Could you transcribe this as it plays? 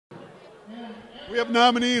We have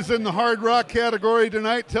nominees in the hard rock category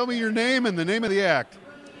tonight. Tell me your name and the name of the act.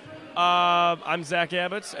 I'm Zach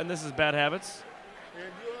Habitz, and this is Bad Habits.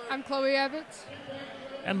 I'm Chloe Habitz.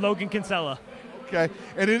 And Logan Kinsella. Okay.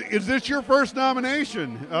 And is this your first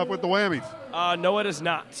nomination with the Whammies? No, it is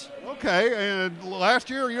not. Okay. And last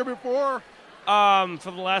year or year before? For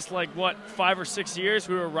the last, 5 or 6 years,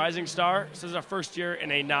 we were a Rising Star. So this is our first year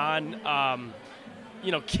in a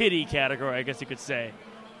kiddie category, I guess you could say.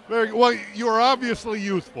 Very well. You are obviously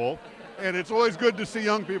youthful, and it's always good to see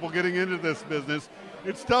young people getting into this business.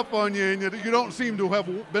 It's tough on you, and you don't seem to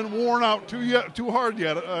have been worn out too hard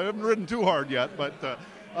yet. I haven't ridden too hard yet, but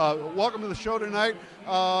welcome to the show tonight.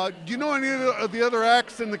 Do you know any of the other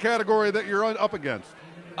acts in the category that you're up against?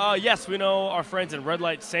 Yes, we know our friends in Red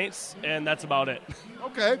Light Saints, and that's about it.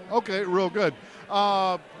 Okay, real good.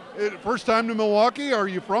 First time to Milwaukee? Are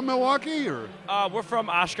you from Milwaukee? Or? We're from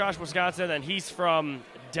Oshkosh, Wisconsin, and he's from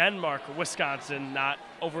Denmark, Wisconsin, not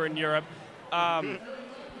over in Europe.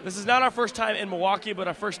 This is not our first time in Milwaukee, but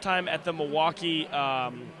our first time at the Milwaukee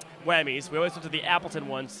Whammies. We always went to the Appleton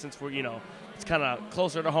ones since it's kind of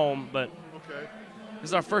closer to home, but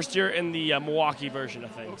this is our first year in the Milwaukee version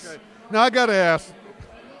of things. Okay. Now I got to ask,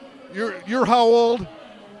 you're how old?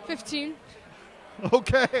 15.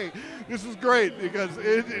 Okay, this is great because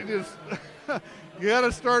it is. You got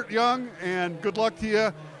to start young, and good luck to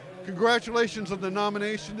you. Congratulations on the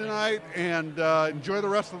nomination tonight, and enjoy the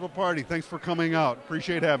rest of the party. Thanks for coming out.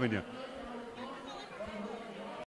 Appreciate having you.